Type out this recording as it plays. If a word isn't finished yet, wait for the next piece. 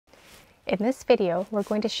In this video, we're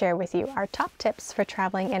going to share with you our top tips for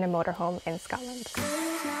traveling in a motorhome in Scotland.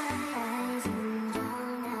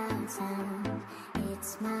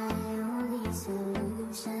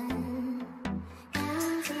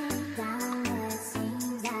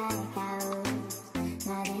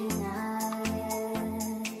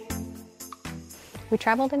 We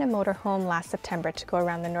traveled in a motorhome last September to go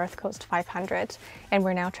around the North Coast 500, and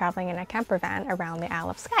we're now traveling in a camper van around the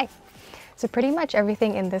Isle of Skye. So pretty much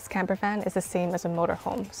everything in this camper van is the same as a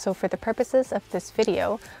motorhome. So for the purposes of this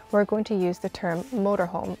video, we're going to use the term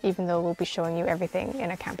motorhome, even though we'll be showing you everything in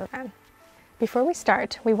a camper van. Before we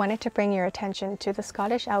start, we wanted to bring your attention to the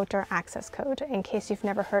Scottish Outdoor Access Code in case you've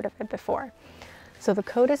never heard of it before. So the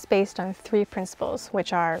code is based on 3 principles,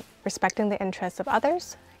 which are respecting the interests of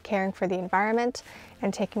others, caring for the environment,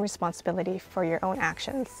 and taking responsibility for your own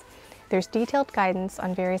actions. There's detailed guidance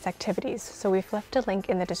on various activities, so we've left a link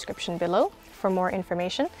in the description below for more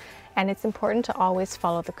information, and it's important to always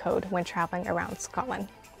follow the code when traveling around Scotland.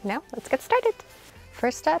 Now, let's get started.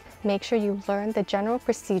 First up, make sure you learn the general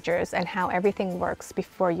procedures and how everything works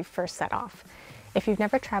before you first set off. If you've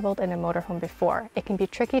never traveled in a motorhome before, it can be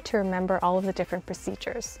tricky to remember all of the different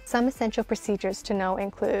procedures. Some essential procedures to know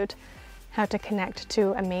include how to connect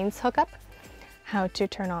to a mains hookup, how to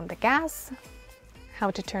turn on the gas, how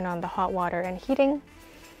to turn on the hot water and heating,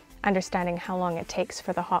 understanding how long it takes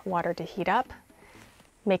for the hot water to heat up,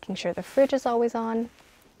 making sure the fridge is always on,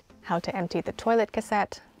 how to empty the toilet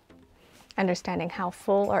cassette, understanding how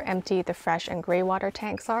full or empty the fresh and grey water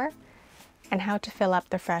tanks are, and how to fill up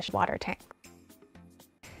the fresh water tank.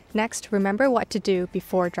 Next, remember what to do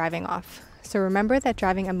before driving off. So remember that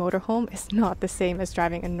driving a motorhome is not the same as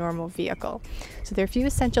driving a normal vehicle. So there are a few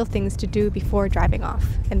essential things to do before driving off.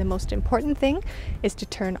 And the most important thing is to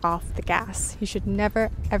turn off the gas. You should never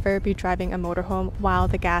ever be driving a motorhome while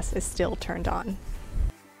the gas is still turned on.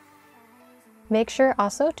 Make sure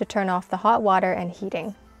also to turn off the hot water and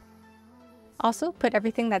heating. Also, put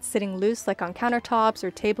everything that's sitting loose like on countertops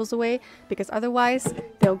or tables away, because otherwise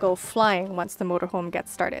they'll go flying once the motorhome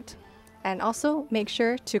gets started. And also make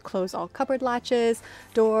sure to close all cupboard latches,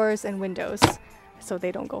 doors, and windows so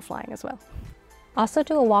they don't go flying as well. Also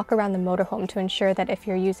do a walk around the motorhome to ensure that if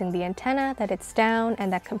you're using the antenna, that it's down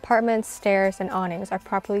and that compartments, stairs, and awnings are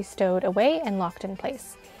properly stowed away and locked in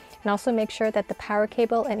place. And also make sure that the power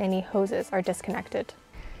cable and any hoses are disconnected.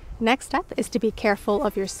 Next up is to be careful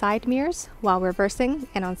of your side mirrors while reversing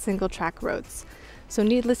and on single track roads. So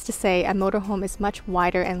needless to say, a motorhome is much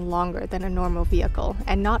wider and longer than a normal vehicle.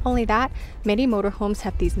 And not only that, many motorhomes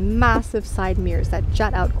have these massive side mirrors that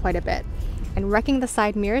jut out quite a bit. And wrecking the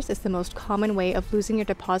side mirrors is the most common way of losing your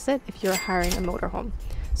deposit if you're hiring a motorhome.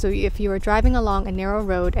 So if you are driving along a narrow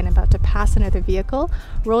road and about to pass another vehicle,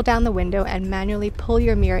 roll down the window and manually pull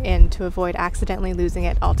your mirror in to avoid accidentally losing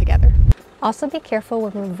it altogether. Also be careful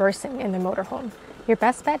when reversing in the motorhome. Your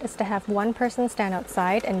best bet is to have one person stand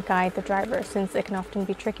outside and guide the driver, since it can often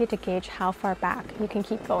be tricky to gauge how far back you can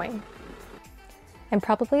keep going. And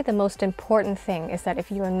probably the most important thing is that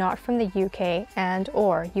if you are not from the UK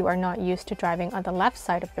and/or you are not used to driving on the left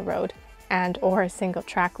side of the road and/or single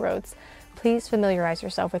track roads, please familiarize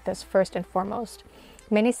yourself with this first and foremost.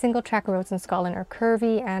 Many single track roads in Scotland are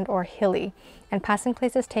curvy and/or hilly, and passing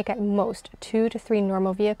places take at most 2 to 3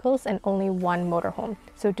 normal vehicles and only 1 motorhome.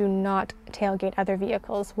 So do not tailgate other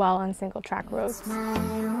vehicles while on single track roads.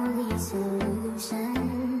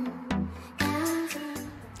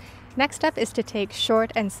 Next up is to take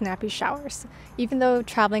short and snappy showers. Even though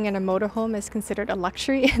traveling in a motorhome is considered a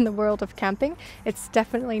luxury in the world of camping, it's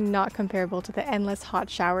definitely not comparable to the endless hot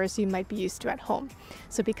showers you might be used to at home.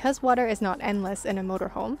 So because water is not endless in a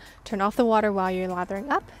motorhome, turn off the water while you're lathering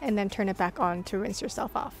up and then turn it back on to rinse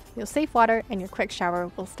yourself off. You'll save water and your quick shower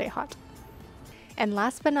will stay hot. And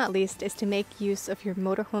last but not least is to make use of your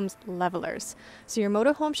motorhome's levelers. So your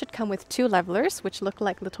motorhome should come with 2 levelers, which look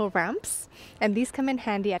like little ramps. And these come in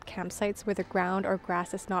handy at campsites where the ground or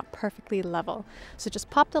grass is not perfectly level. So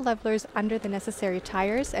just pop the levelers under the necessary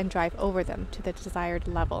tires and drive over them to the desired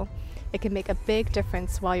level. It can make a big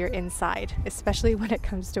difference while you're inside, especially when it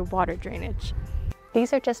comes to water drainage.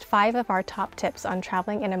 These are just 5 of our top tips on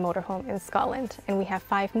traveling in a motorhome in Scotland, and we have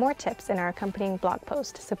 5 more tips in our accompanying blog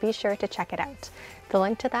post, so be sure to check it out. The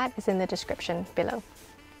link to that is in the description below.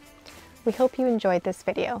 We hope you enjoyed this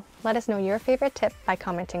video. Let us know your favorite tip by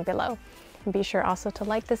commenting below. And be sure also to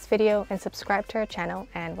like this video and subscribe to our channel,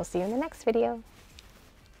 and we'll see you in the next video.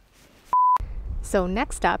 So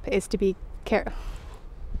next up is to be careful.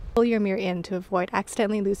 Pull your mirror in to avoid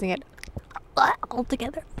accidentally losing it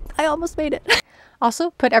altogether. I almost made it.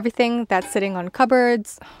 Also, put everything that's sitting on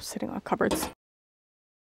cupboards